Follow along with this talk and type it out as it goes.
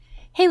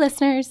Hey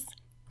listeners!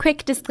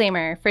 Quick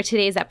disclaimer for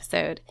today's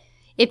episode.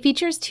 It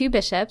features two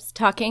bishops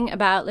talking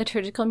about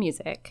liturgical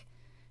music.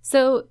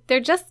 So they're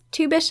just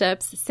two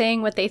bishops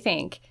saying what they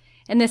think,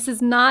 and this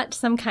is not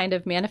some kind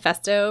of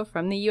manifesto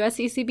from the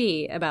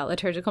USCCB about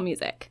liturgical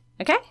music.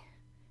 Okay?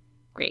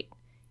 Great.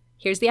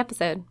 Here's the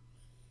episode.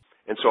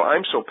 And so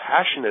I'm so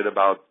passionate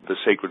about the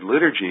sacred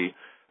liturgy,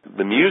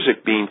 the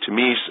music being to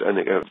me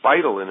a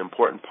vital and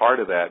important part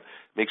of that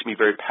makes me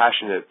very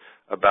passionate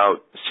about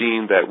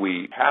seeing that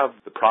we have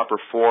the proper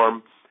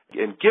form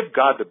and give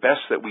God the best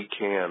that we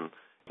can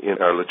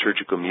in our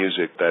liturgical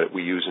music that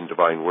we use in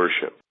divine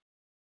worship.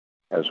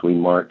 As we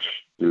march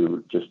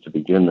through just to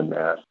begin the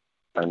Mass,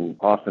 I'm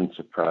often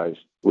surprised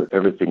with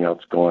everything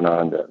else going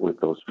on that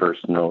with those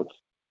first notes,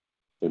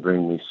 they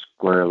bring me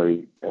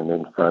squarely and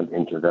in front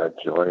into that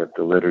joy of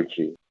the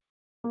liturgy.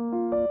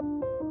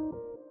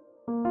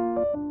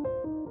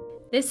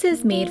 This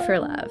is Made for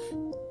Love,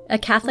 a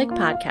Catholic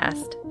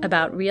podcast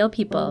about real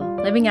people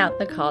living out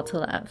the call to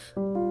love.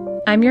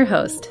 I'm your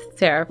host,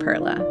 Sarah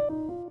Perla.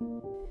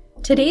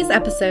 Today's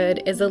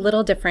episode is a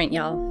little different,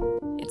 y'all.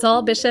 It's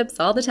all bishops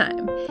all the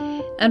time.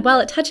 And while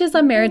it touches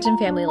on marriage and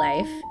family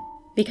life,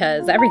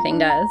 because everything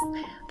does,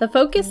 the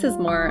focus is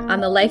more on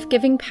the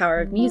life-giving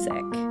power of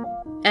music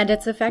and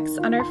its effects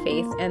on our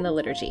faith and the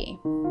liturgy.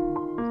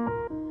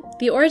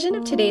 The origin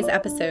of today's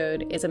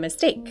episode is a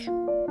mistake.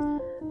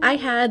 I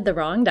had the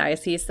wrong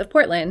Diocese of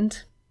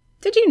Portland.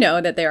 Did you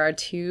know that there are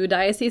two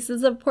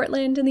dioceses of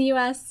Portland in the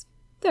U.S.?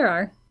 There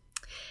are.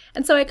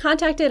 And so I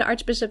contacted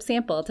Archbishop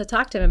Sample to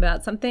talk to him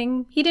about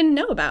something he didn't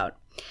know about.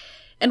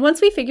 And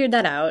once we figured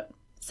that out,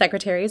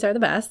 secretaries are the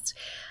best,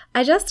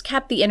 I just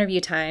kept the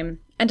interview time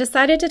and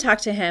decided to talk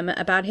to him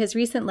about his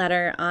recent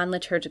letter on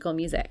liturgical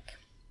music.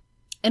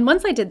 And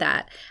once I did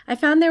that, I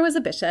found there was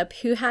a bishop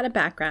who had a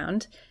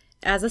background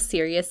as a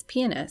serious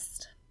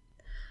pianist.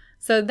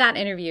 So that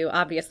interview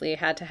obviously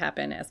had to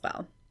happen as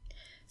well.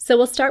 So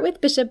we'll start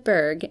with Bishop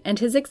Berg and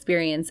his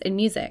experience in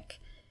music.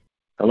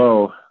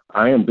 Hello,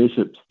 I am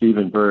Bishop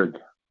Stephen Berg,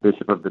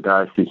 Bishop of the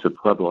Diocese of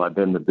Pueblo. I've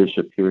been the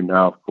bishop here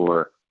now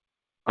for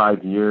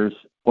 5 years,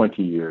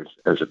 20 years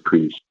as a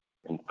priest,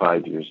 and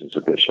 5 years as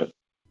a bishop.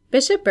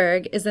 Bishop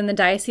Berg is in the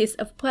Diocese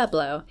of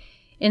Pueblo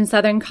in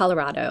southern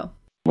Colorado.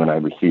 When I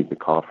received the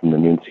call from the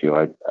nuncio,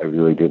 I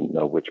really didn't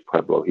know which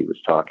Pueblo he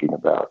was talking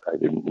about. I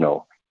didn't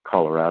know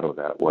Colorado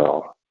that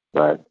well.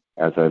 But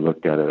as I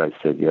looked at it, I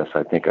said, yes,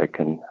 I think I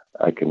can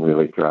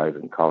really thrive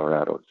in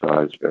Colorado. So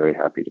I was very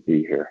happy to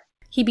be here.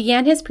 He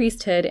began his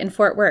priesthood in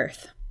Fort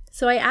Worth.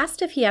 So I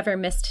asked if he ever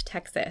missed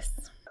Texas.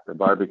 The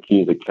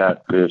barbecue, the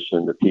catfish,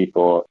 and the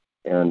people,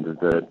 and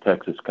the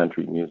Texas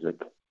country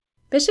music.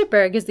 Bishop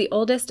Berg is the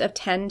oldest of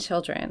 10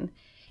 children,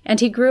 and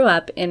he grew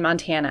up in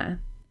Montana.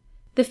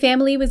 The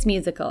family was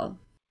musical.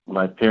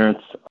 My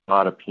parents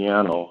bought a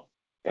piano,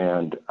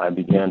 and I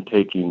began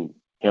taking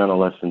piano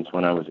lessons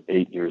when I was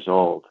 8 years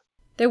old.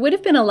 There would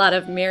have been a lot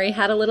of Mary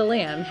Had a Little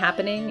Lamb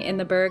happening in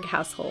the Berg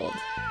household.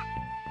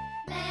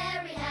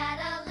 Mary had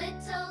a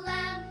little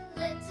lamb,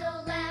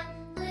 little lamb,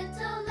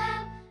 little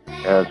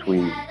lamb. As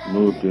we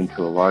moved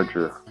into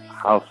larger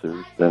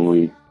houses, then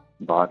we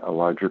bought a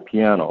larger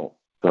piano.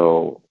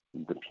 So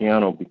the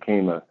piano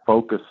became a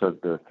focus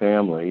of the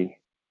family,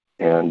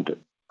 and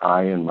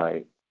I and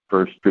my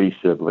first 3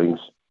 siblings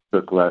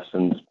took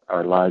lessons.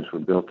 Our lives were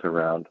built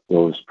around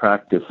those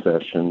practice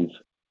sessions,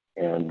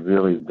 and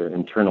really the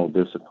internal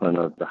discipline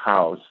of the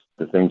house.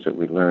 The things that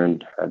we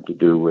learned had to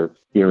do with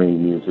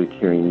hearing music,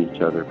 hearing each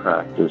other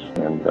practice,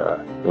 and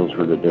those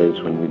were the days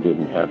when we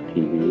didn't have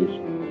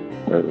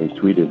TVs, or at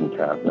least we didn't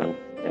have them,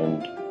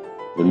 and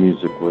the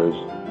music was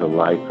the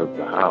life of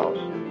the house,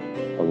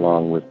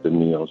 along with the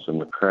meals and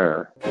the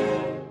prayer.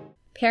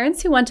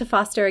 Parents who want to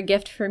foster a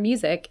gift for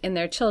music in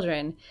their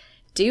children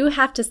do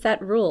have to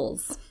set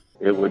rules.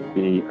 It would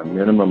be a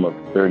minimum of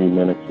 30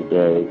 minutes a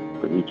day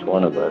for each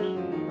one of us,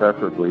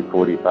 preferably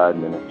 45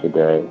 minutes a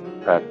day,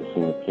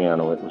 practicing the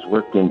piano. It was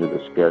worked into the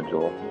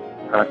schedule.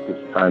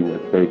 Practice time was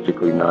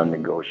basically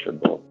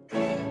non-negotiable.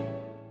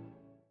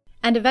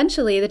 And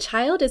eventually, the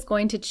child is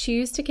going to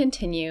choose to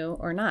continue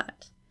or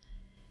not.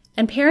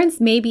 And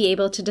parents may be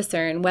able to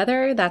discern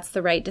whether that's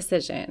the right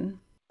decision.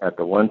 At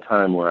the one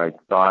time where I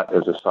thought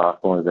as a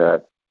sophomore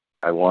that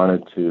I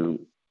wanted to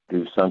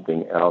do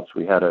something else,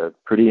 we had a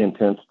pretty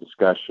intense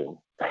discussion,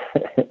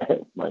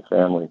 my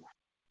family,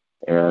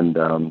 and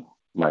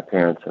my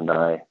parents and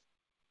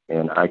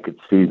I could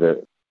see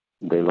that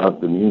they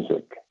loved the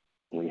music.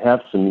 We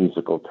have some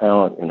musical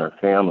talent in our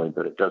family,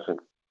 but it doesn't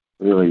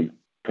really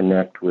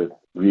connect with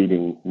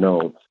reading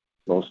notes.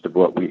 Most of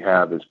what we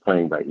have is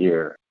playing by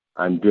ear.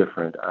 I'm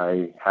different.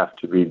 I have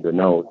to read the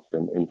notes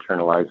and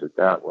internalize it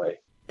that way.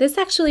 This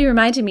actually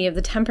reminded me of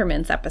the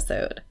temperaments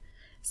episode.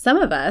 Some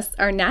of us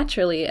are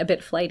naturally a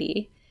bit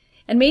flighty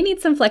and may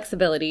need some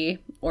flexibility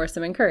or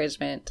some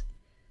encouragement.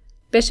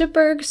 Bishop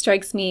Berg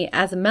strikes me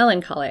as a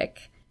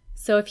melancholic,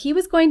 so if he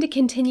was going to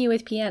continue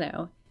with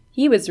piano,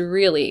 he was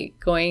really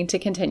going to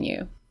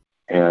continue.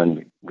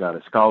 And got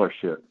a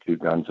scholarship to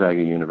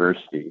Gonzaga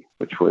University,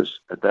 which was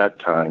at that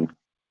time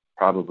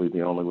probably the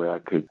only way I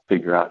could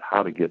figure out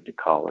how to get to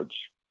college.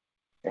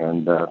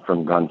 And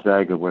from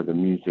Gonzaga, where the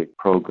music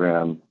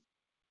program,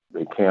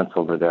 they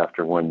canceled it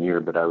after 1 year,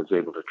 but I was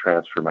able to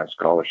transfer my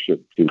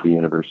scholarship to the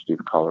University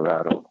of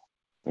Colorado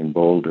in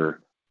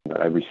Boulder.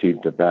 I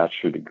received a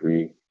bachelor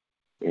degree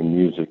in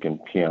music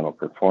and piano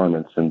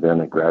performance, and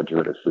then a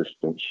graduate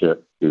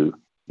assistantship to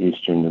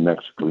Eastern New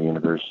Mexico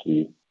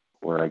University,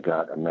 where I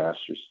got a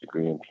master's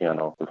degree in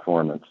piano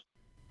performance.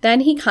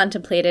 Then he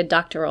contemplated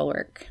doctoral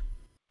work.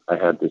 I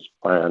had this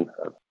plan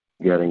of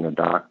getting a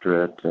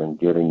doctorate and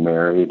getting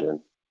married and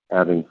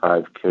having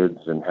 5 kids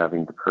and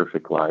having the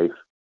perfect life.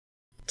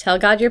 Tell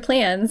God your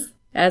plans,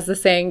 as the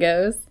saying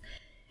goes.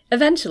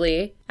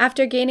 Eventually,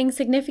 after gaining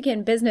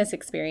significant business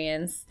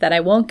experience that I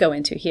won't go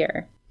into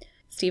here,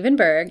 Stephen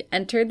Berg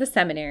entered the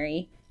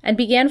seminary and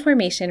began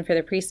formation for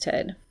the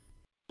priesthood.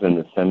 In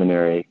the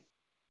seminary,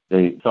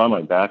 they saw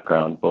my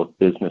background, both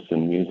business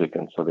and music,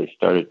 and so they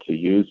started to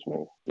use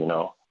me,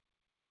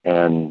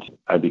 And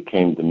I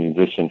became the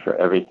musician for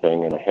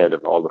everything and ahead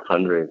of all the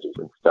fundraisers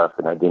and stuff,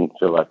 and I didn't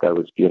feel like I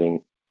was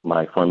getting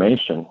my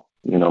formation,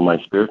 my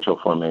spiritual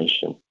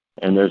formation.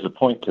 And there's a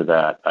point to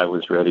that. I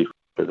was ready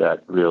for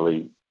that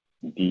really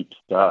deep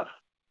stuff.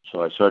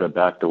 So I sort of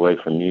backed away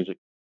from music.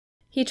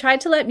 He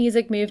tried to let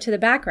music move to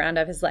the background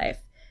of his life,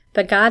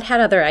 but God had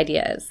other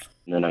ideas.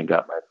 And then I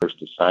got my first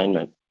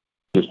assignment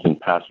just in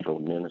pastoral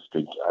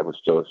ministry. I was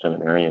still a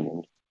seminarian.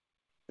 And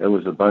there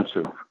was a bunch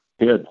of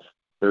kids,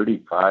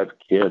 35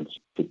 kids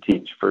to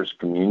teach First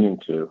Communion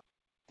to,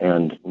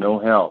 and no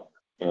help.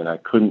 And I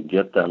couldn't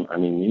get them. I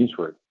mean, these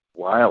were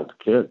wild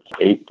kids,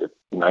 8 to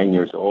 9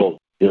 years old,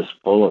 just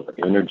full of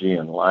energy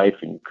and life,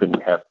 and you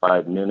couldn't have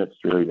 5 minutes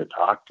really to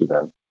talk to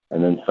them.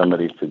 And then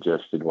somebody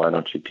suggested, why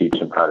don't you teach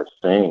them how to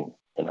sing?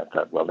 And I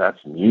thought, well, that's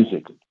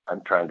music.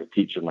 I'm trying to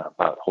teach them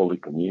about Holy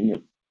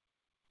Communion.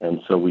 And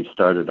so we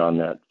started on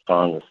that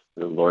song.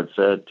 The Lord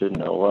said to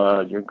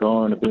Noah, you're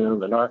going to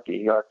build an ark,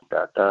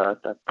 da, da,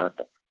 da, da,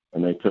 da.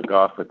 And they took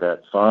off with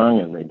that song,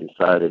 and they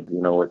decided,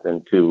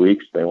 within 2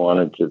 weeks they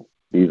wanted to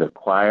be the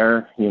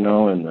choir, in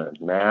the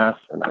mass.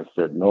 And I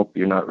said, nope,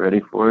 you're not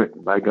ready for it.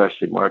 And by gosh,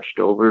 they marched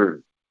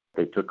over.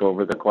 They took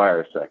over the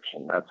choir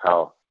section. That's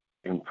how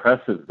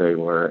impressive they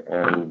were.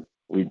 And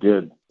we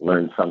did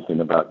learn something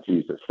about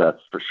Jesus,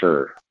 that's for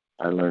sure.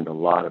 I learned a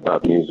lot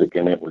about music,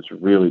 and it was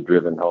really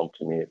driven home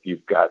to me. If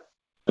you've got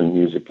some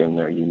music in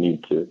there, you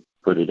need to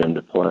put it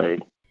into play.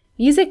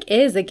 Music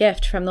is a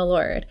gift from the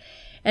Lord.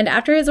 And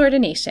after his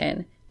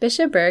ordination,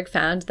 Bishop Berg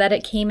found that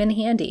it came in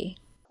handy.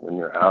 When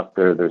you're out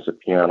there, there's a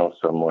piano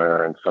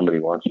somewhere, and somebody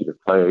wants you to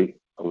play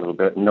a little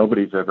bit.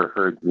 Nobody's ever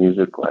heard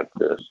music like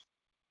this,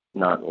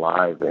 not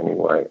live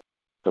anyway.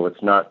 So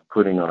it's not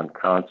putting on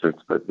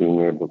concerts, but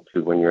being able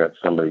to, when you're at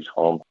somebody's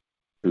home,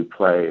 to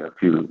play a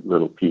few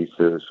little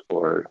pieces,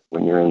 or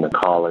when you're in the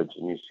college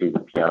and you see the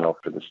piano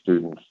for the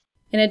students.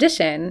 In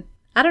addition,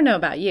 I don't know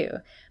about you,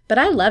 but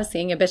I love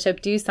seeing a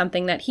bishop do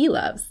something that he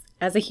loves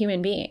as a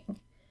human being,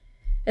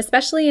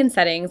 especially in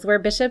settings where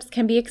bishops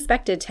can be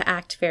expected to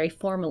act very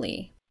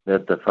formally.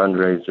 At the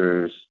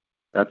fundraisers,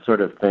 that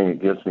sort of thing,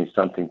 it gives me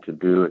something to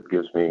do. It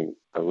gives me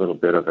a little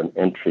bit of an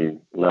entry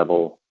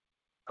level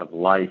of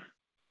life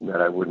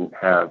that I wouldn't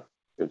have.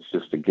 It's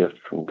just a gift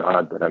from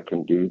God that I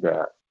can do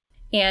that.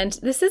 And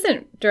this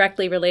isn't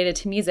directly related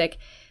to music,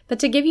 but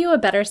to give you a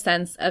better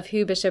sense of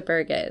who Bishop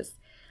Berg is,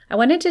 I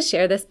wanted to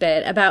share this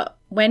bit about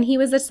when he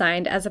was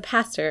assigned as a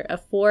pastor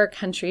of 4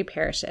 country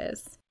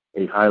parishes.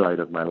 A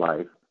highlight of my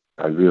life,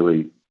 I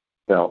really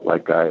felt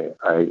like I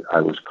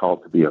was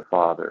called to be a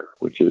father,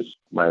 which is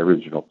my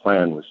original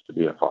plan was to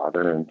be a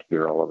father, and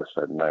here all of a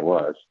sudden I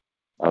was,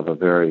 of a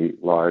very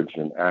large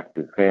and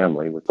active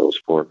family with those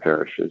 4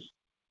 parishes.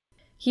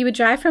 He would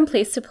drive from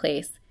place to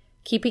place,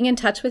 keeping in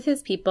touch with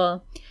his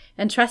people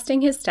and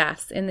trusting his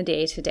staffs in the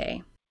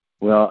day-to-day.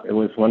 Well, it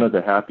was one of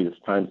the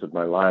happiest times of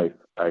my life.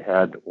 I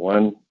had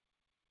one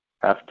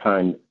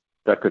half-time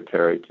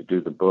secretary to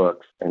do the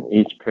books, and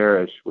each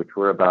parish, which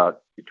were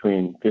about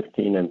between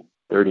 15 and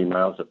 30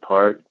 miles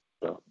apart,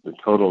 so the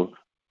total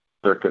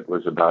circuit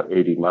was about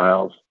 80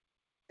 miles,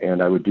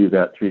 and I would do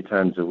that 3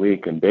 times a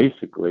week, and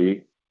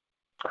basically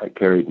I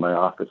carried my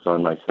office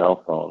on my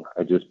cell phone.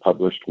 I just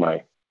published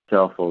my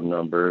cell phone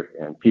number,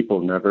 and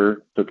people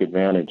never took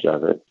advantage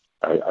of it.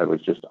 I was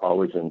just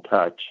always in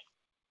touch.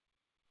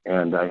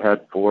 And I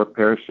had 4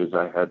 parishes.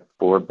 I had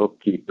 4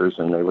 bookkeepers,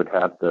 and they would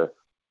have the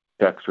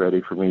checks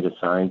ready for me to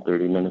sign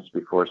 30 minutes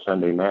before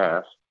Sunday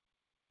Mass.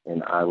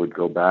 And I would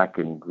go back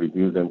and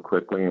review them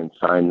quickly and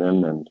sign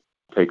them and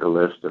take a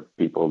list of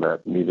people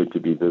that needed to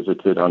be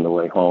visited on the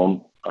way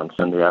home on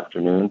Sunday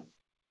afternoon.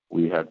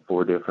 We had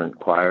 4 different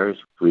choirs.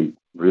 We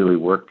really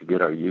worked to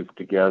get our youth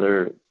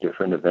together,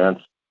 different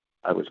events.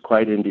 I was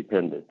quite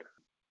independent.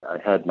 I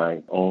had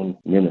my own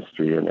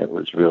ministry, and it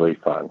was really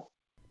fun.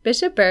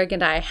 Bishop Berg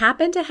and I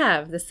happen to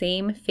have the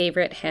same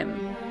favorite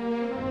hymn.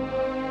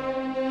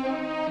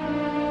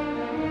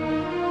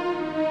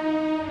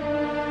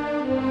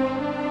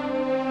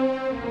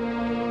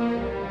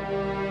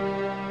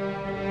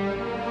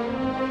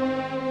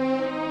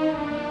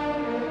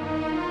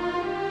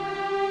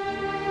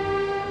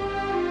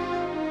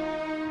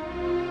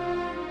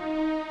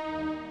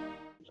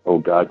 O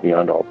God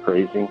Beyond All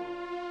Praising,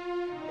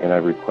 and I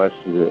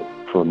requested it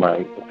for my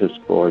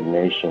Episcopal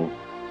ordination,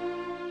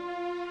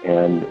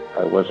 and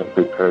I wasn't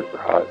prepared for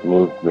how it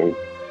moved me.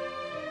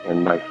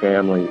 And my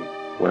family,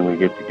 when we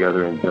get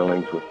together in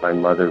Billings with my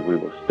mother, we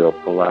will still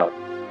pull out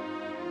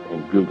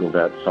and Google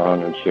that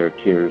song and share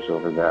tears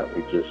over that.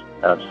 We just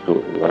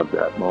absolutely love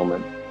that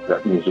moment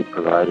that music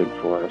provided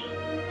for us.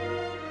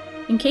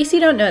 In case you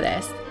don't know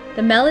this,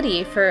 the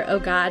melody for O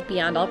God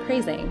Beyond All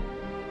Praising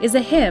is a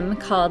hymn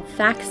called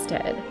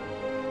Thacksted,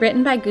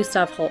 written by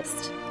Gustav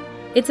Holst.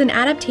 It's an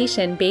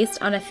adaptation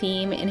based on a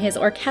theme in his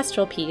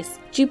orchestral piece,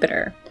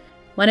 Jupiter,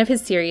 one of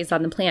his series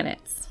on the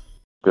planets.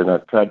 And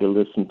I've tried to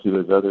listen to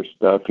his other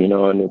stuff,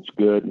 and it's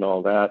good and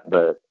all that,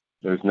 but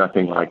there's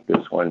nothing like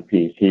this one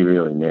piece. He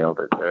really nailed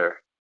it there.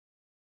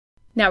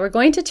 Now we're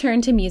going to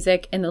turn to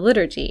music in the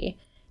liturgy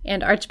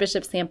and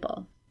Archbishop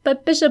Sample,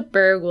 but Bishop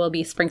Berg will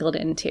be sprinkled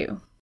in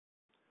too.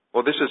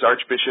 Well, this is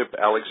Archbishop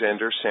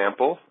Alexander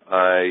Sample.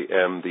 I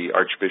am the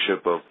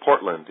Archbishop of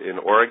Portland in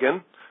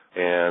Oregon,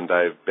 and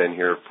I've been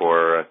here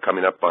for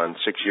coming up on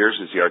 6 years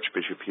as the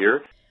Archbishop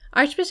here.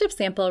 Archbishop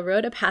Sample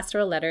wrote a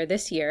pastoral letter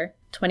this year,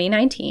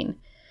 2019,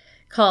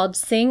 called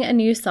Sing a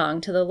New Song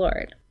to the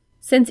Lord.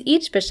 Since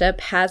each bishop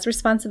has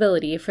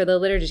responsibility for the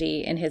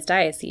liturgy in his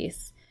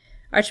diocese,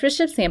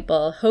 Archbishop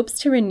Sample hopes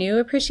to renew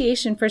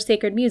appreciation for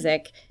sacred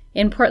music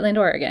in Portland,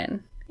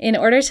 Oregon, in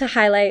order to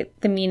highlight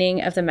the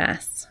meaning of the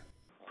Mass.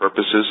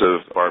 Purposes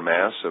of our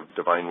Mass, of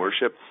divine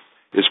worship,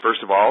 is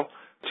first of all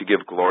to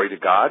give glory to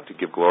God, to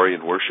give glory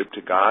and worship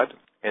to God,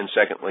 and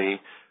secondly,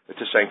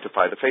 to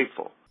sanctify the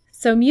faithful.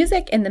 So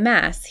music in the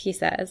Mass, he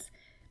says,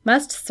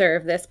 must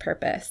serve this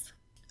purpose.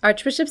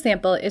 Archbishop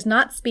Sample is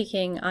not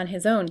speaking on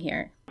his own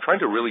here. I'm trying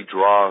to really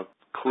draw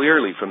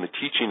clearly from the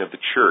teaching of the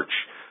Church,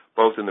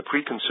 both in the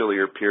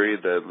preconciliar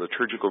period, the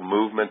liturgical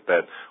movement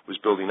that was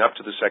building up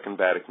to the Second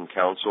Vatican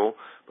Council,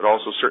 but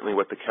also certainly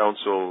what the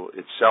Council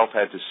itself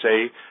had to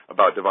say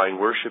about divine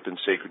worship and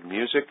sacred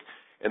music,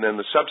 and then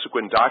the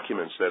subsequent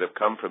documents that have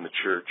come from the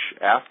Church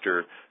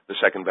after the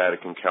Second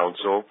Vatican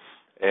Council,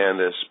 and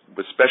this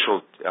with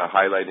special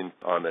highlighting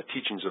on the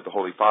teachings of the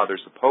Holy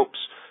Fathers, the popes,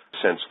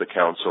 since the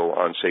Council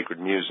on sacred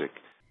music.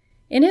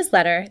 In his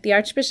letter, the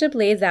Archbishop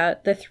lays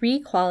out the 3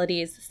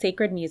 qualities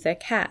sacred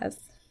music has.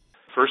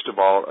 First of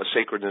all, a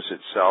sacredness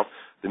itself.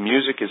 The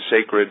music is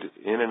sacred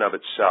in and of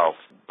itself.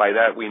 By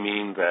that we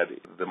mean that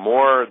the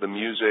more the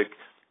music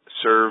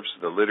serves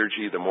the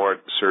liturgy, the more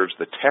it serves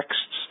the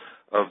texts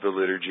of the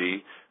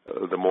liturgy,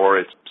 the more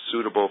it's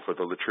suitable for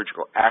the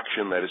liturgical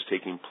action that is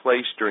taking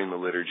place during the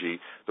liturgy,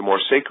 the more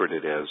sacred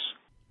it is.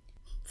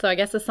 So I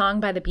guess a song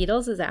by the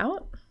Beatles is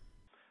out?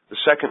 The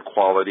second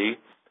quality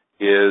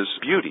is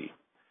beauty,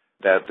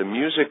 that the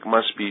music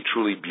must be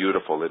truly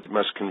beautiful. It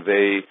must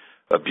convey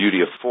a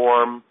beauty of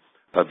form,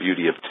 a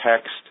beauty of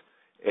text,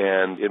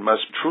 and it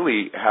must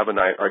truly have an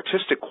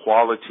artistic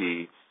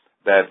quality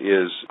that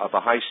is of a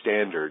high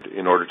standard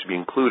in order to be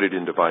included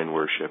in divine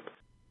worship.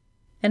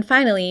 And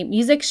finally,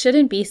 music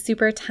shouldn't be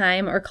super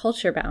time or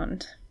culture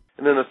bound.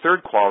 And then the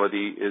third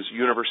quality is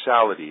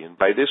universality, and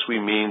by this we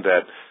mean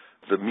that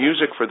the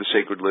music for the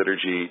sacred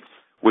liturgy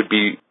would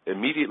be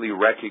immediately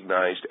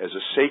recognized as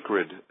a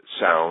sacred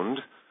sound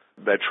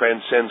that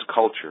transcends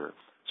culture.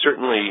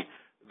 Certainly,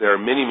 there are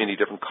many, many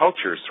different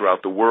cultures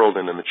throughout the world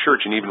and in the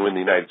Church, and even in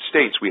the United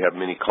States, we have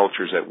many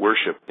cultures that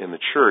worship in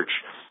the Church.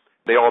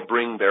 They all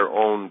bring their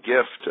own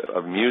gift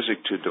of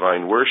music to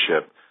divine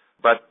worship,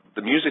 but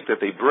the music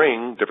that they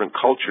bring, different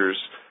cultures,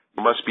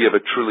 must be of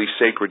a truly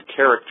sacred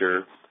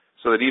character,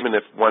 so that even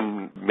if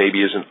one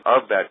maybe isn't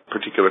of that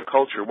particular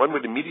culture, one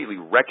would immediately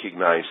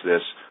recognize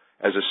this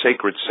as a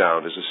sacred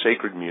sound, as a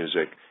sacred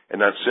music, and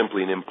not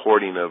simply an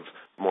importing of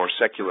more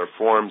secular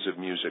forms of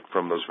music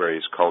from those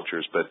various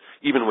cultures. But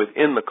even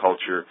within the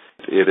culture,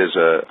 it is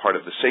a part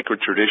of the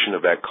sacred tradition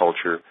of that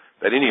culture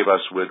that any of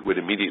us would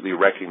immediately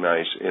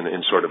recognize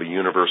in sort of a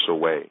universal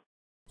way.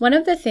 One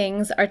of the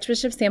things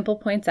Archbishop Sample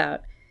points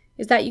out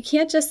is that you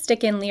can't just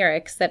stick in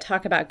lyrics that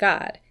talk about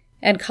God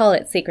and call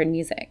it sacred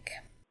music.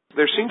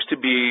 There seems to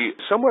be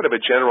somewhat of a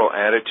general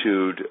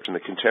attitude in the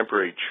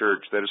contemporary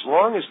Church that as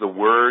long as the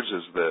words,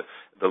 as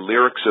the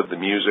lyrics of the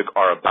music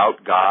are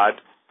about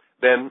God,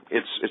 then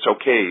it's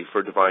okay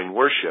for divine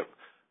worship.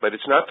 But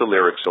it's not the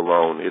lyrics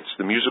alone, it's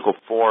the musical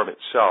form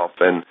itself.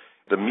 And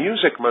the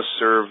music must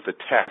serve the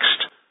text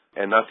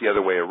and not the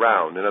other way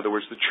around. In other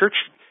words, the Church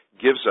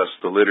gives us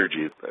the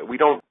liturgy. We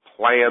don't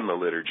plan the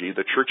liturgy.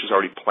 The Church has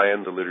already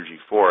planned the liturgy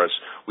for us.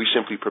 We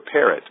simply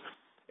prepare it.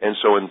 And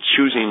so in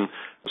choosing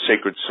a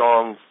sacred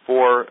song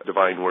for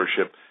divine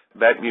worship,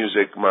 that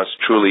music must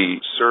truly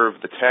serve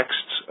the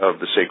texts of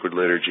the sacred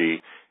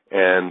liturgy,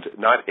 and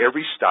not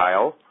every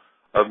style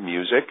of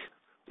music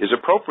is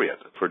appropriate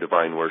for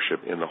divine worship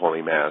in the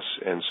Holy Mass.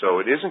 And so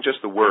it isn't just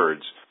the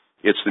words,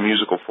 it's the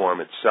musical form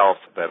itself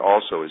that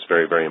also is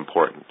very, very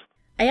important.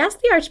 I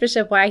asked the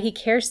Archbishop why he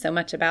cares so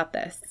much about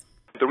this.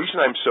 The reason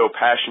I'm so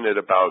passionate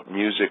about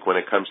music when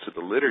it comes to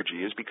the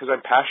liturgy is because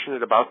I'm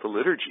passionate about the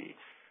liturgy.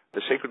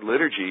 The sacred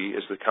liturgy,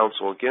 as the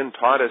Council again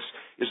taught us,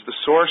 is the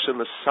source and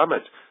the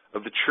summit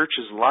of the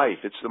church's life.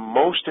 It's the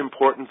most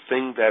important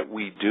thing that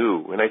we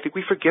do, and I think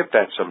we forget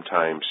that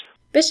sometimes.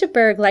 Bishop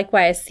Berg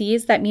likewise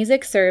sees that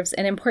music serves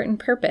an important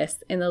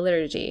purpose in the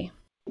liturgy.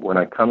 When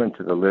I come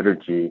into the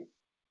liturgy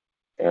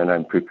and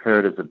I'm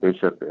prepared as a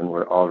bishop and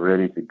we're all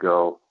ready to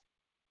go,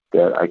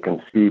 that I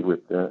can see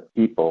with the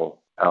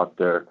people out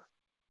there,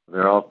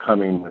 they're all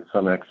coming with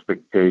some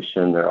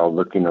expectation. They're all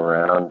looking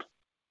around,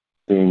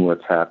 seeing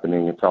what's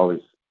happening. It's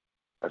always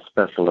a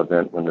special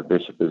event when the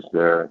bishop is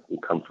there. You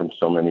come from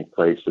so many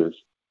places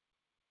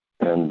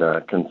and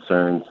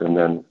concerns. And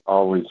then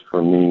always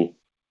for me,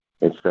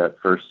 it's that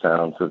first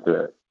sounds of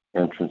the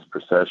entrance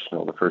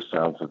processional, the first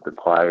sounds of the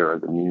choir or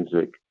the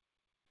music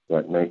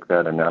that make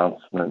that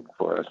announcement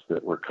for us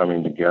that we're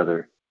coming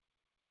together.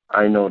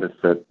 I notice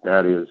that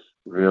that is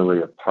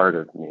really a part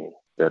of me,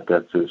 that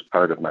is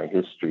part of my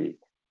history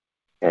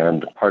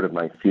and part of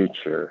my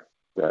future,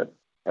 that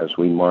as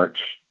we march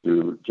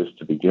through just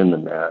to begin the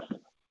Mass,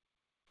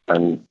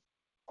 I'm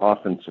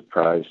often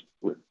surprised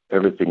with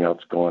everything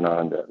else going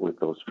on that with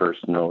those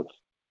first notes,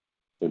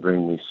 they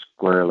bring me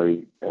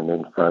squarely and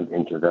in front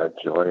into that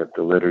joy of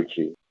the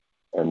liturgy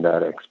and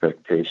that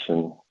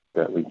expectation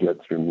that we get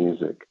through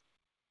music,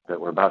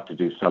 that we're about to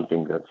do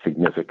something that's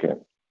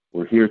significant.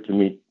 We're here to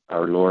meet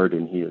our Lord,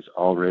 and He is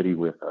already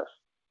with us.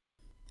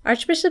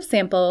 Archbishop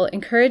Sample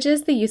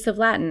encourages the use of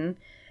Latin,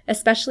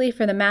 especially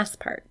for the Mass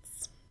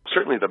parts.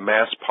 Certainly the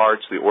Mass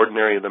parts, the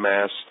ordinary of the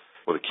Mass,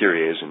 well, the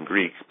Kyrie is in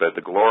Greek, but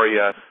the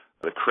Gloria,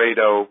 the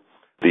Credo,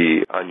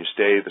 the Agnus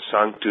Dei, the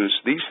Sanctus,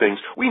 these things,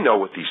 we know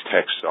what these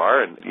texts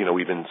are, and,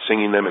 we've been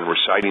singing them and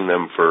reciting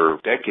them for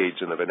decades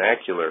in the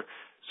vernacular.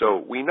 So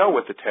we know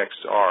what the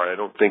texts are. I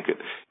don't think it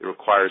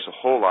requires a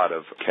whole lot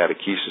of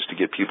catechesis to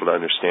get people to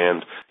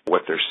understand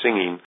what they're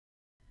singing.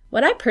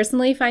 What I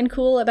personally find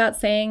cool about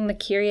saying the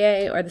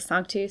Kyrie or the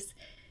Sanctus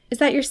is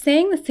that you're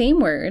saying the same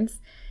words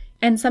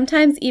and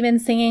sometimes even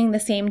singing the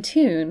same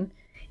tune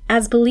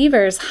as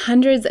believers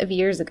hundreds of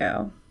years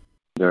ago.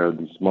 There are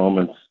these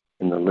moments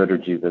in the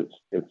liturgy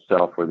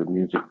itself where the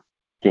music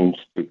seems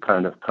to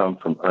kind of come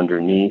from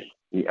underneath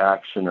the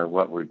action or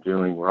what we're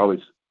doing. We're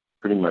always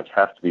pretty much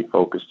have to be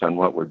focused on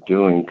what we're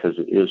doing because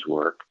it is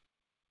work,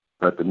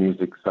 but the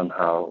music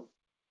somehow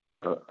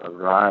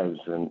arrives,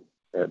 and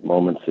at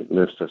moments it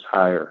lifts us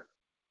higher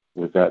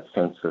with that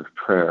sense of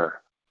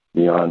prayer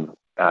beyond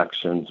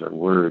actions or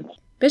words.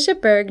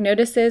 Bishop Berg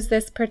notices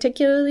this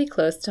particularly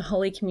close to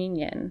Holy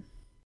Communion.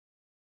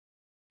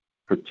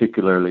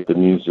 Particularly the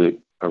music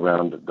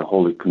around the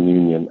Holy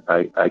Communion,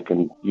 I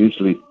can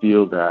usually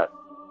feel that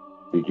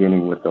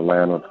beginning with the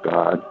Lamb of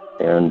God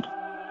and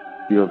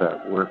feel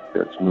that work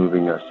that's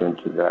moving us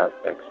into that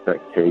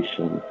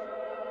expectation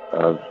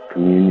of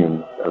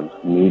communion, of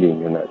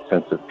meeting, and that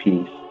sense of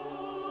peace.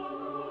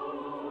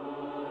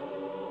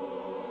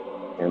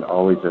 And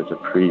always as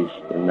a priest,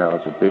 and now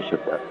as a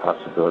bishop, that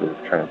possibility of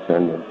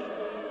transcendence.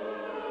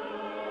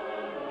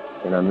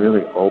 And I'm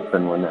really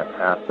open when that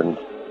happens,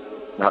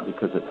 not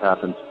because it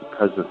happens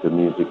because of the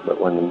music, but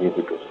when the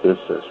music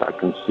assists us, I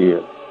can see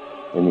it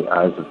in the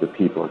eyes of the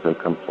people as they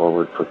come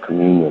forward for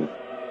communion.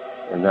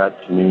 And that,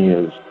 to me,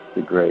 is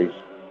the grace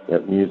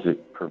that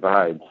music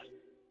provides.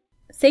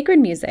 Sacred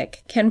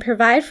music can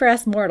provide for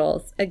us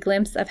mortals a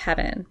glimpse of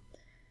heaven.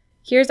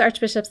 Here's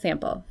Archbishop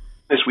Sample.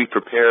 As we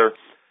prepare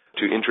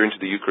to enter into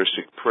the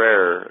Eucharistic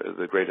prayer,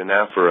 the great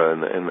anaphora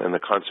and the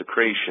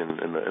consecration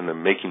and the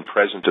making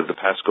present of the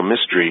Paschal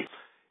mystery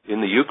in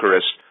the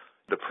Eucharist,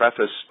 the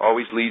preface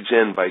always leads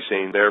in by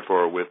saying,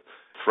 therefore, with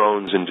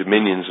thrones and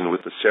dominions and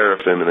with the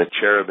seraphim and the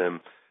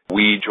cherubim,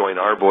 we join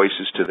our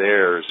voices to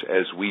theirs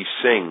as we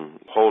sing,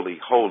 holy,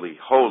 holy,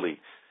 holy.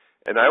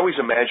 And I always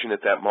imagine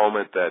at that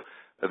moment that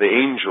the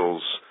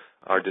angels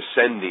are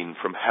descending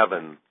from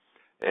heaven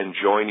and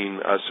joining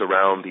us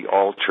around the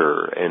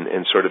altar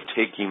and sort of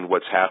taking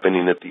what's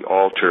happening at the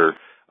altar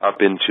up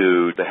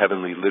into the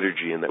heavenly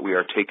liturgy, and that we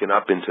are taken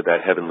up into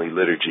that heavenly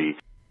liturgy.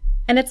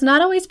 And it's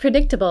not always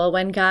predictable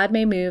when God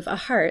may move a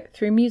heart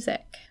through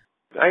music.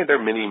 There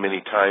are many, many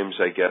times,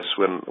 I guess,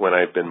 when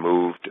I've been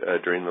moved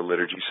during the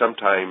liturgy.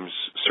 Sometimes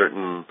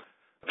certain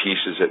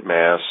pieces at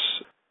Mass,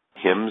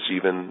 hymns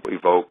even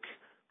evoke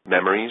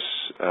memories,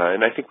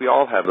 and I think we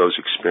all have those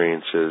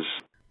experiences.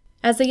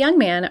 As a young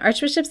man,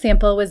 Archbishop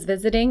Sample was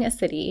visiting a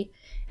city,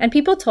 and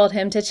people told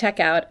him to check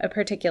out a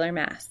particular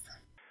Mass.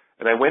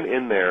 And I went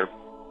in there,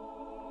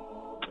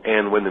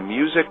 and when the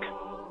music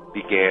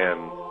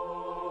began,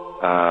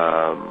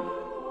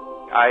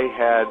 I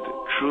had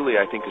truly,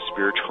 I think, a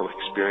spiritual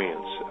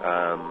experience.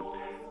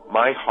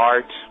 My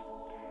heart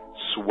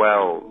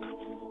swelled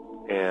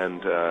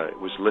and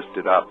was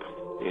lifted up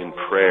in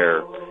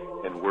prayer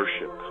and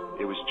worship.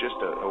 It was just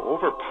an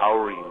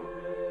overpowering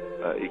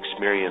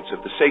experience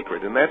of the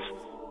sacred, and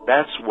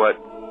that's what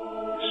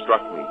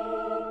struck me.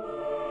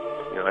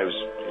 I was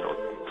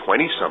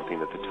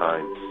 20-something at the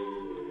time,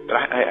 but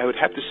I would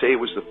have to say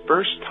it was the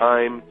first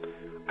time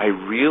I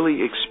really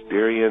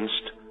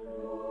experienced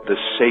the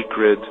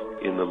sacred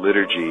in the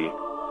liturgy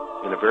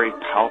in a very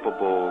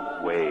palpable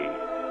way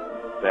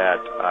that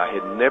I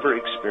had never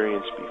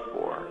experienced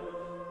before.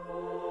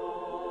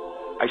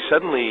 I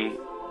suddenly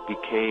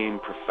became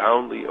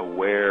profoundly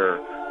aware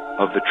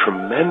of the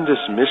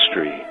tremendous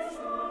mystery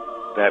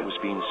that was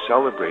being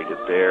celebrated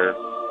there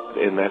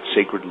in that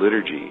sacred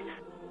liturgy.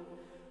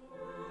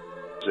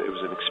 It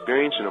was an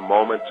experience and a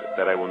moment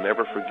that I will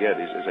never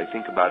forget. As I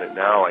think about it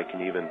now, I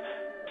can even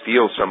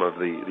feel some of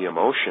the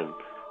emotion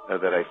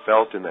that I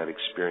felt in that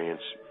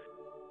experience.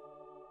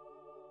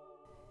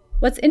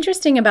 What's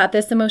interesting about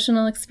this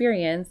emotional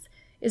experience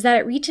is that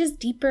it reaches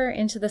deeper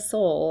into the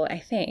soul, I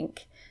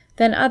think,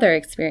 than other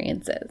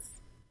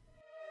experiences.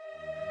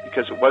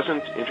 Because it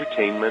wasn't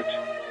entertainment,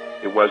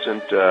 it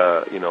wasn't,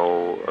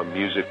 a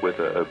music with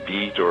a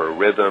beat or a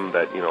rhythm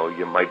that,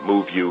 you might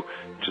move you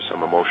to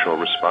some emotional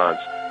response.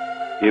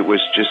 It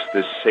was just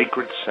this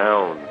sacred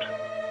sound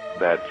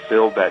that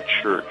filled that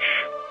church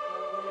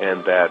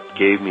and that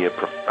gave me a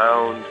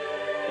profound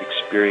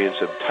experience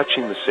of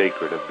touching the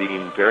sacred, of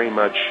being very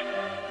much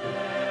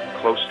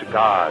close to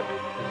God,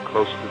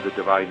 close to the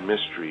divine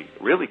mystery,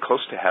 really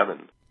close to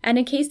heaven. And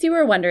in case you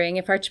were wondering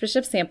if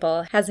Archbishop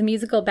Sample has a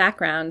musical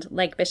background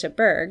like Bishop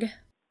Berg,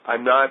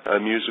 I'm not a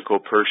musical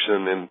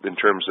person in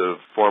terms of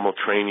formal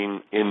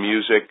training in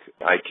music.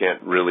 I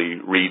can't really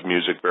read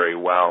music very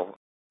well.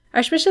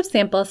 Archbishop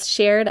Sample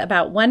shared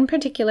about one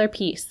particular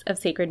piece of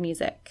sacred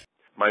music.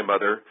 My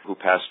mother, who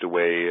passed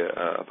away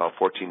about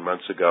 14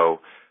 months ago,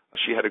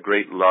 she had a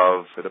great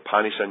love for the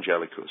Panis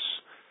Angelicus,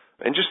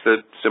 and just the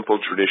simple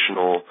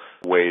traditional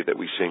way that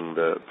we sing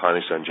the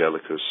Panis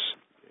Angelicus.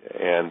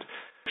 And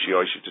she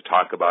always used to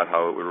talk about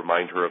how it would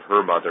remind her of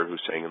her mother, who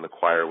sang in the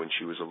choir when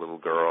she was a little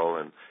girl.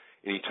 And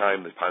any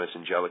time the Panis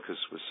Angelicus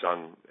was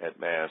sung at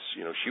Mass,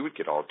 she would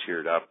get all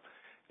teared up.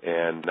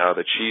 And now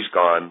that she's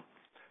gone,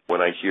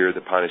 when I hear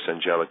the Panis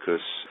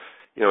Angelicus,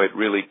 it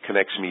really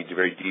connects me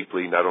very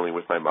deeply, not only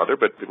with my mother,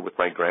 but with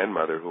my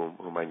grandmother,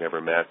 whom I never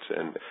met,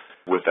 and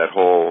with that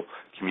whole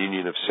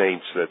communion of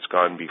saints that's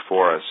gone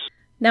before us.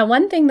 Now,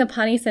 one thing the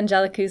Panis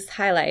Angelicus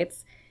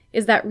highlights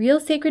is that real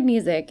sacred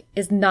music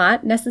is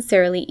not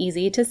necessarily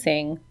easy to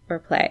sing or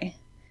play.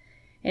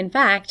 In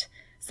fact,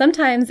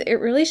 sometimes it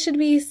really should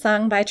be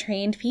sung by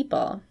trained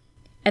people,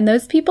 and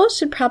those people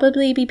should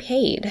probably be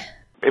paid.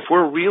 If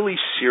we're really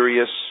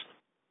serious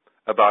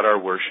about our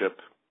worship,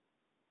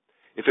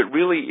 if it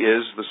really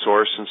is the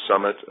source and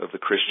summit of the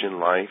Christian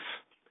life,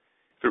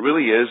 if it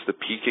really is the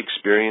peak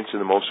experience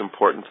and the most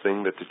important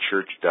thing that the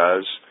church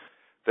does,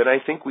 then I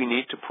think we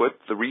need to put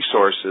the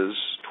resources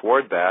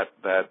toward that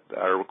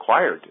are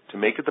required to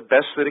make it the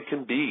best that it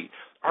can be.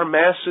 Our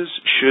Masses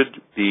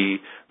should be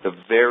the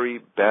very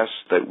best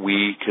that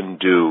we can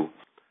do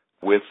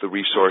with the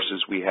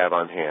resources we have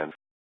on hand.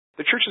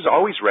 The church has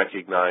always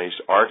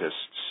recognized artists,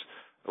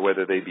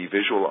 whether they be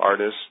visual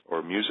artists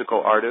or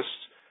musical artists,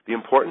 the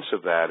importance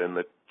of that, and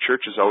the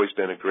church has always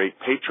been a great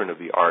patron of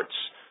the arts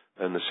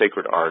and the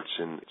sacred arts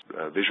and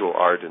visual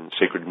art and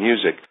sacred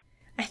music.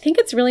 I think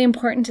it's really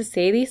important to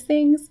say these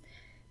things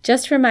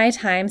just from my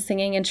time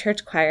singing in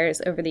church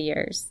choirs over the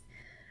years.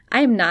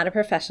 I am not a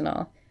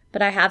professional,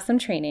 but I have some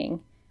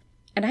training,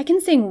 and I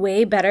can sing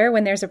way better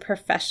when there's a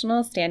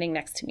professional standing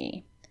next to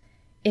me.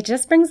 It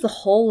just brings the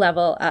whole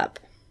level up.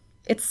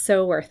 It's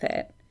so worth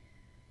it.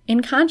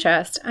 In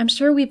contrast, I'm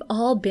sure we've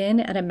all been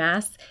at a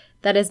Mass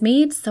that is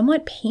made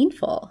somewhat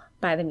painful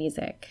by the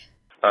music.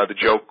 The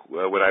joke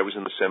when I was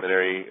in the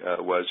seminary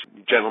was,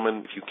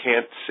 gentlemen, if you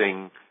can't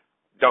sing,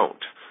 don't.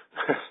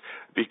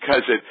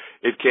 Because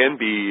it can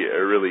be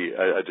really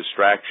a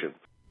distraction.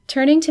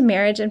 Turning to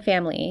marriage and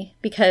family,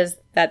 because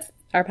that's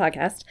our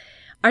podcast,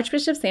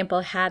 Archbishop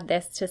Sample had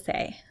this to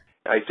say.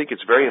 I think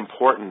it's very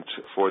important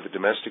for the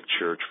domestic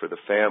church, for the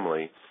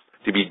family,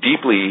 to be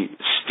deeply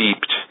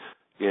steeped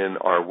in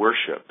our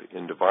worship,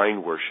 in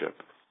divine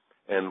worship,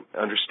 and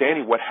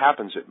understanding what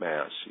happens at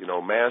Mass.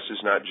 Mass is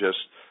not just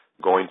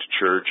going to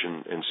church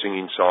and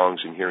singing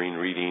songs and hearing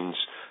readings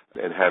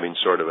and having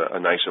sort of a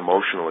nice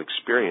emotional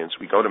experience.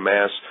 We go to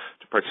Mass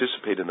to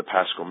participate in the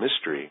Paschal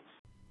Mystery.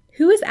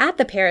 Who is at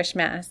the parish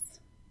Mass?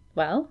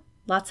 Well,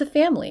 lots of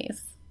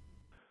families.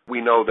 We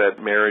know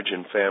that marriage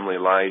and family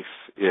life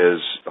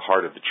is the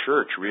heart of the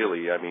church,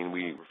 really. I mean,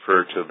 we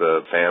refer to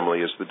the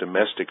family as the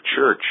domestic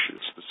church.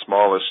 It's the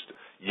smallest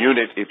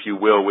unit, if you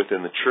will,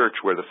 within the church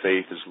where the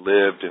faith is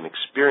lived and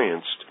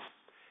experienced.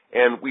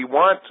 And we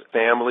want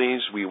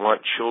families, we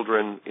want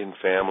children in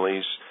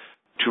families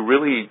to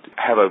really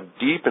have a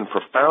deep and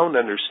profound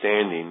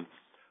understanding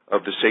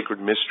of the sacred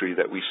mystery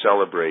that we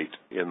celebrate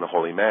in the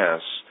Holy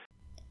Mass.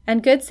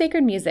 And good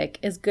sacred music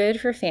is good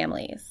for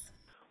families.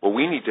 What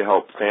we need to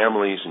help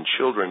families and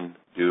children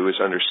do is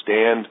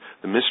understand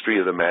the mystery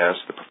of the Mass,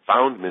 the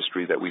profound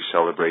mystery that we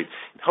celebrate,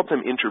 and help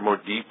them enter more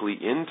deeply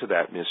into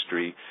that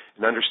mystery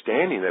and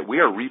understanding that we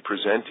are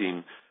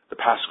representing the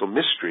Paschal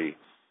Mystery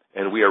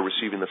and we are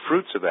receiving the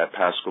fruits of that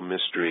Paschal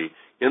Mystery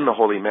in the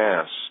Holy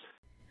Mass.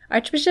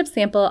 Archbishop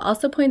Sample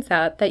also points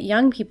out that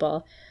young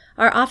people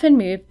are often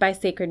moved by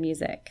sacred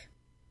music.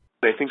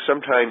 I think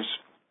sometimes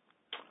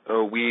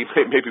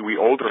maybe we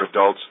older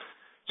adults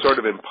sort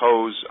of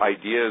impose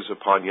ideas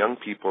upon young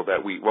people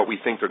that what we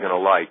think they're going to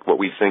like, what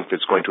we think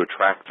that's going to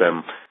attract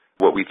them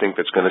what we think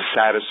that's going to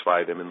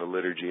satisfy them in the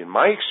liturgy. And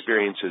my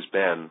experience has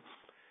been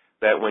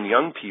that when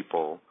young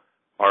people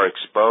are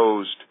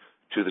exposed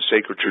to the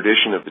sacred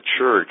tradition of the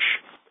church,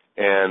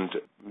 and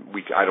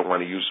I don't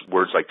want to use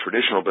words like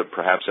traditional, but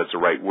perhaps that's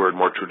the right word,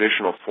 more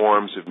traditional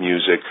forms of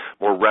music,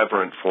 more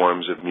reverent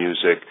forms of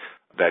music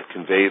that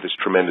convey this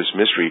tremendous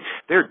mystery,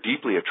 they're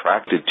deeply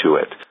attracted to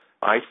it.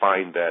 I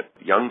find that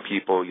young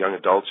people, young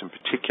adults in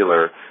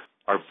particular,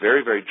 are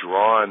very, very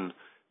drawn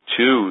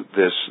to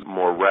this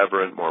more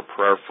reverent, more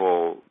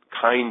prayerful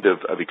kind of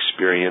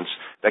experience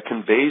that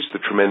conveys the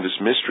tremendous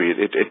mystery.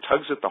 It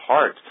tugs at the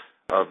heart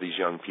of these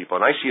young people.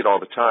 And I see it all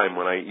the time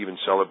when I even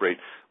celebrate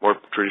more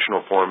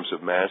traditional forms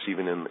of Mass,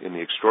 even in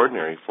the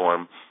extraordinary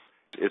form.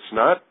 It's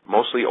not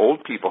mostly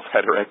old people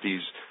that are at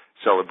these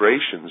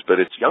celebrations, but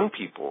it's young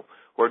people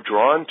who are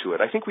drawn to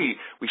it. I think we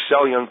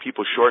sell young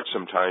people short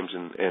sometimes,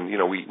 and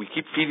we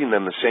keep feeding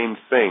them the same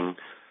thing,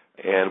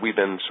 and we've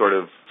been sort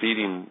of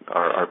feeding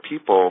our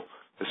people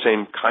the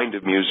same kind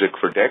of music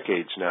for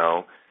decades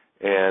now,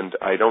 and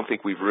I don't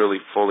think we've really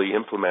fully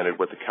implemented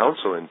what the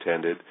Council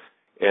intended.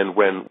 And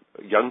when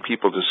young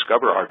people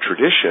discover our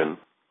tradition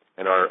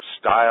and our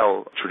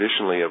style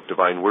traditionally of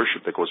divine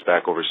worship that goes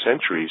back over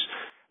centuries,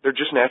 they're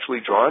just naturally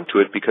drawn to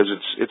it because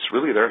it's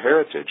really their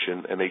heritage,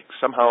 and they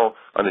somehow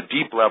on a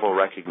deep level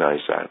recognize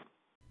that.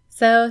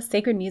 So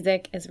sacred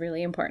music is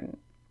really important.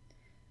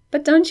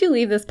 But don't you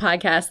leave this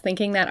podcast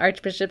thinking that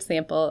Archbishop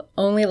Sample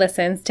only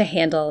listens to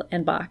Handel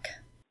and Bach.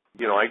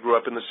 I grew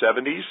up in the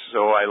 70s,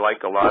 so I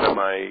like a lot of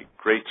my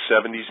great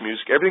 70s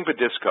music, everything but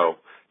disco.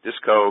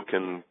 Disco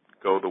can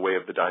go the way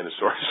of the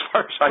dinosaur as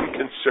far as I'm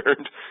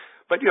concerned.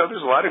 But,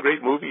 there's a lot of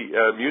great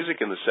music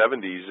in the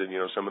 70s, and,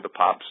 some of the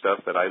pop stuff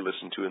that I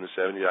listened to in the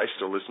 70s, I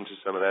still listen to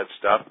some of that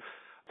stuff.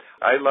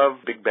 I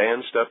love big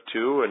band stuff,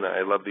 too, and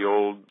I love the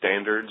old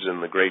standards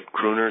and the great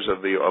crooners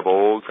of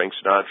old, Frank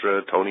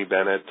Sinatra, Tony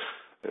Bennett,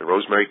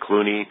 Rosemary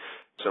Clooney,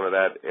 some of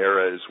that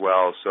era as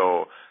well.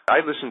 So I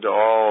listen to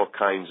all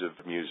kinds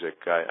of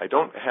music. I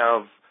don't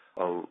have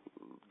a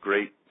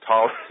great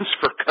tolerance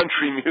for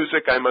country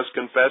music, I must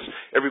confess.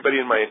 Everybody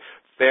in my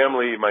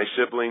family, my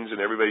siblings,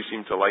 and everybody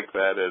seem to like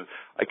that. And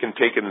I can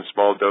take it in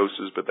small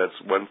doses, but that's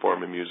one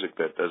form of music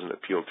that doesn't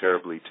appeal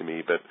terribly to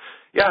me. But,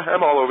 yeah,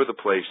 I'm all over the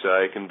place.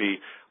 I can be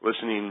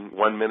listening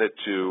 1 minute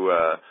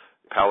to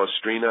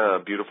Palestrina,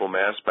 a beautiful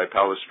Mass by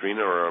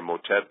Palestrina, or a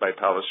motet by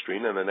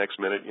Palestrina, and the next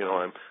minute,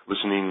 I'm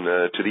listening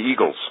to the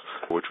Eagles,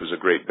 which was a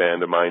great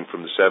band of mine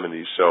from the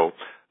 70s. So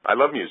I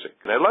love music,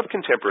 and I love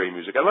contemporary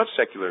music. I love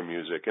secular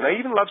music, and I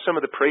even love some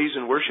of the praise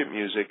and worship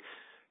music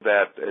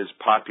that is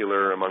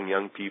popular among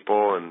young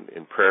people and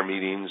in prayer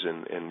meetings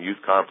and youth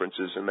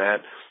conferences and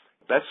that.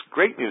 That's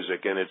great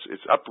music, and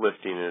it's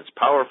uplifting, and it's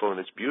powerful, and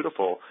it's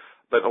beautiful,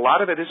 but a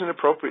lot of it isn't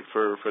appropriate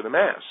for the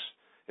Mass.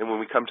 And when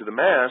we come to the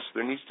Mass,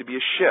 there needs to be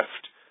a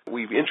shift.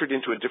 We've entered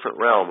into a different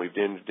realm. We've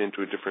entered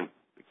into a different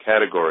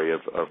category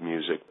of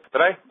music.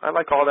 But I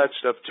like all that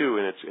stuff, too,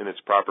 in its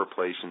proper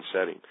place and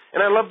setting.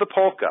 And I love the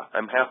polka.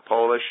 I'm half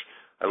Polish.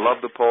 I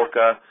love the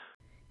polka.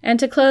 And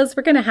to close,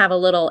 we're going to have a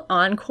little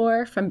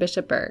encore from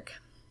Bishop Berg.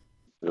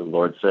 The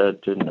Lord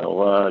said to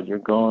Noah, you're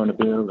going to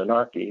build an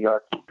ark,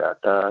 da,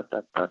 da,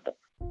 da, da, da.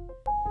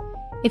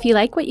 If you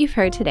like what you've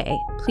heard today,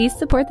 please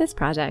support this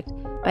project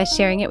by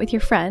sharing it with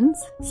your friends,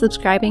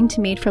 subscribing to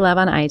Made for Love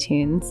on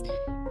iTunes,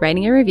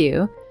 writing a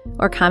review,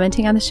 or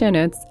commenting on the show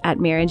notes at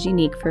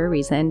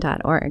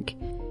marriageuniqueforareason.org.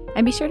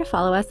 And be sure to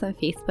follow us on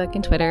Facebook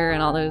and Twitter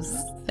and all those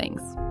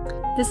things.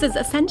 This is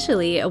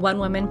essentially a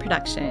one-woman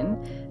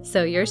production,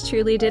 so yours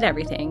truly did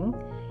everything,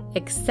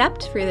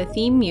 except for the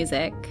theme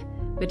music,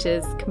 which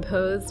is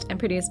composed and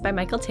produced by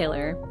Michael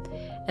Taylor.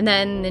 And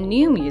then the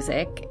new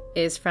music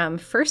is from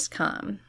First Com.